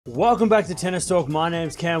Welcome back to Tennis Talk. My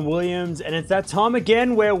name's Cam Williams, and it's that time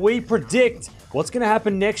again where we predict what's going to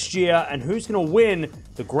happen next year and who's going to win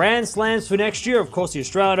the Grand Slams for next year. Of course, the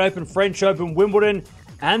Australian Open, French Open, Wimbledon,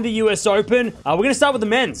 and the US Open. We're going to start with the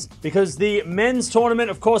men's, because the men's tournament,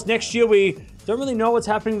 of course, next year we don't really know what's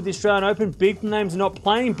happening with the Australian Open. Big names are not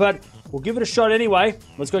playing, but we'll give it a shot anyway.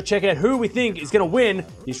 Let's go check out who we think is going to win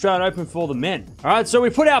the Australian Open for the men. All right, so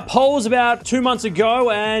we put out polls about 2 months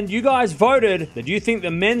ago, and you guys voted that you think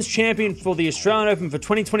the men's champion for the Australian Open for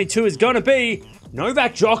 2022 is going to be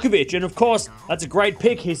Novak Djokovic. And of course, that's a great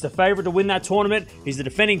pick. He's the favorite to win that tournament. He's the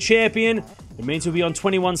defending champion. It means he'll be on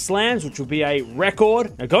 21 slams, which will be a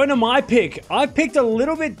record. Now, going to my pick, I picked a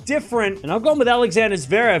little bit different, and I've gone with Alexander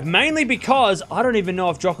Zverev, mainly because I don't even know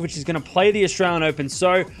if Djokovic is going to play the Australian Open.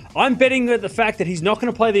 So I'm betting that the fact that he's not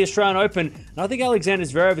going to play the Australian Open, and I think Alexander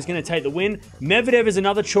Zverev is going to take the win. Medvedev is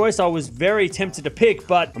another choice I was very tempted to pick,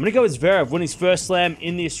 but I'm going to go with Zverev, win his first slam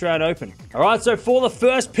in the Australian Open. All right, so for the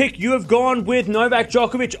first pick, you have gone with Novak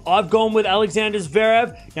Djokovic. I've gone with Alexander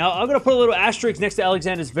Zverev. Now, I'm going to put a little asterisk next to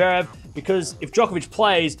Alexander Zverev, because if Djokovic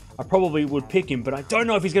plays, I probably would pick him, but I don't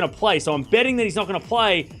know if he's going to play, so I'm betting that he's not going to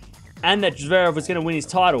play and that Zverev is going to win his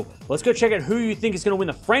title. Let's go check out who you think is going to win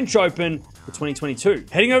the French Open for 2022.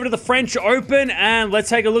 Heading over to the French Open, and let's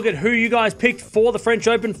take a look at who you guys picked for the French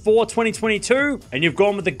Open for 2022, and you've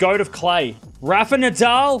gone with the GOAT of clay. Rafa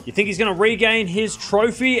Nadal, you think he's going to regain his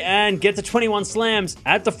trophy and get to 21 slams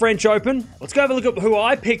at the French Open? Let's go have a look at who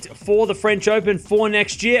I picked for the French Open for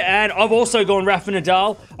next year, and I've also gone Rafa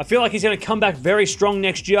Nadal. I feel like he's going to come back very strong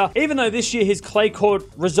next year. Even though this year his clay court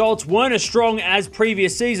results weren't as strong as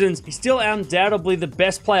previous seasons, he's still undoubtedly the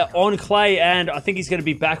best player on clay, and I think he's going to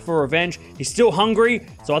be back for revenge. He's still hungry,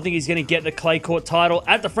 so I think he's going to get the clay court title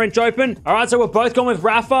at the French Open. All right, so we're both going with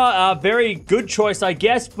Rafa. Very good choice, I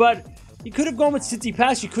guess, but you could have gone with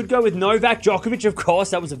Tsitsipas. You could go with Novak Djokovic, of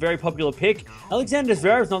course. That was a very popular pick. Alexander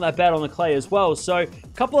Zverev's not that bad on the clay as well. So a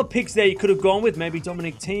couple of picks there you could have gone with. Maybe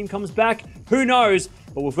Dominic Thiem comes back. Who knows?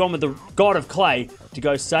 But we've gone with the God of Clay to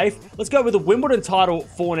go safe. Let's go with the Wimbledon title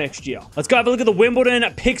for next year. Let's go have a look at the Wimbledon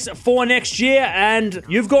picks for next year. And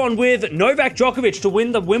you've gone with Novak Djokovic to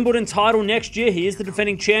win the Wimbledon title next year. He is the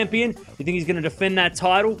defending champion. You think he's going to defend that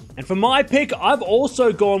title? And for my pick, I've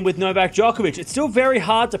also gone with Novak Djokovic. It's still very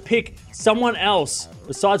hard to pick someone else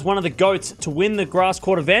besides one of the GOATs to win the grass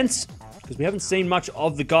court events, because we haven't seen much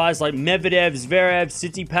of the guys like Medvedev, Zverev,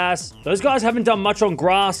 Tsitsipas. Those guys haven't done much on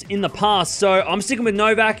grass in the past, so I'm sticking with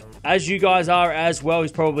Novak, as you guys are as well.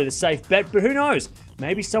 He's probably the safe bet, but who knows?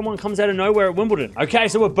 Maybe someone comes out of nowhere at Wimbledon. Okay,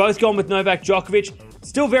 so we're both gone with Novak Djokovic.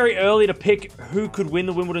 Still very early to pick who could win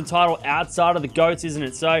the Wimbledon title outside of the GOATs, isn't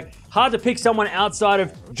it? So hard to pick someone outside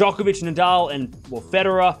of Djokovic, Nadal, and, well,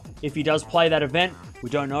 Federer if he does play that event. We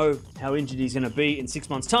don't know how injured he's going to be in 6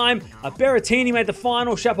 months' time. Berrettini made the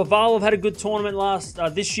final. Shapovalov had a good tournament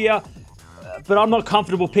this year. But I'm not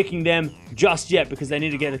comfortable picking them just yet because they need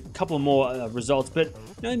to get a couple more results. But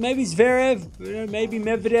maybe Zverev, maybe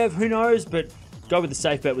Medvedev, who knows? But go with the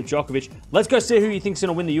safe bet with Djokovic. Let's go see who you think's going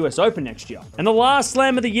to win the US Open next year. And the last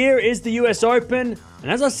slam of the year is the US Open.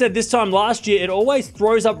 And as I said this time last year, it always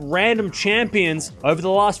throws up random champions. Over the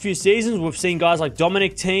last few seasons, we've seen guys like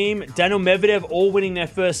Dominic Thiem, Daniel Medvedev all winning their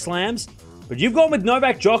first slams. But you've gone with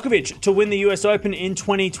Novak Djokovic to win the US Open in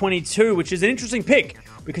 2022, which is an interesting pick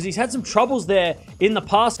because he's had some troubles there in the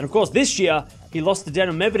past. And of course, this year, he lost to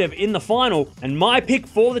Daniel Medvedev in the final. And my pick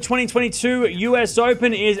for the 2022 US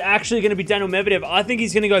Open is actually going to be Daniel Medvedev. I think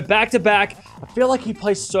he's going to go back-to-back. I feel like he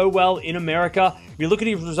plays so well in America. If you look at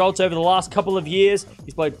his results over the last couple of years,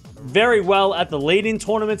 he's played very well at the lead-in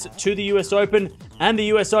tournaments to the US Open and the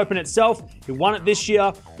US Open itself. He won it this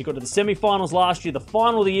year. He got to the semifinals last year, the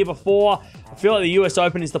final the year before. I feel like the US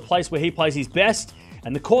Open is the place where he plays his best.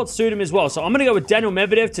 And the court suit him as well. So I'm going to go with Daniel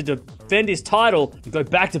Medvedev to defend his title and go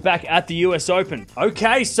back-to-back at the US Open.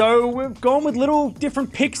 Okay, so we've gone with little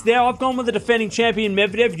different picks there. I've gone with the defending champion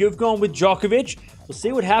Medvedev. You've gone with Djokovic. We'll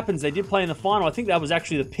see what happens. They did play in the final. I think that was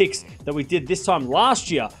actually the picks that we did this time last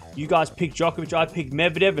year. You guys picked Djokovic. I picked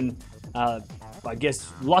Medvedev. And I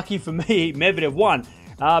guess lucky for me, Medvedev won.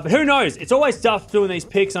 But who knows? It's always tough doing these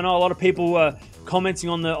picks. I know a lot of people were commenting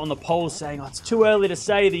on the polls saying, oh, it's too early to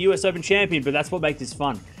say the US Open champion, but that's what makes this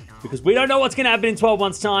fun. Because we don't know what's going to happen in 12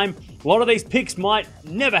 months' time. A lot of these picks might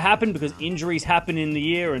never happen because injuries happen in the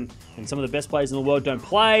year and some of the best players in the world don't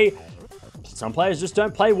play. Some players just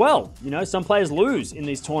don't play well. Some players lose in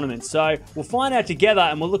these tournaments. So we'll find out together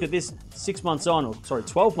and we'll look at this 12 months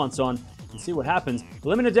on and see what happens. But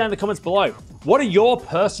let me know down in the comments below. What are your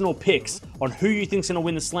personal picks on who you think's going to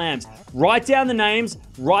win the slams? Write down the names,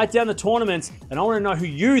 write down the tournaments, and I want to know who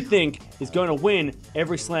you think is going to win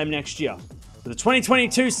every slam next year. For the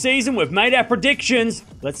 2022 season, we've made our predictions.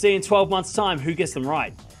 Let's see in 12 months' time who gets them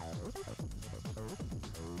right.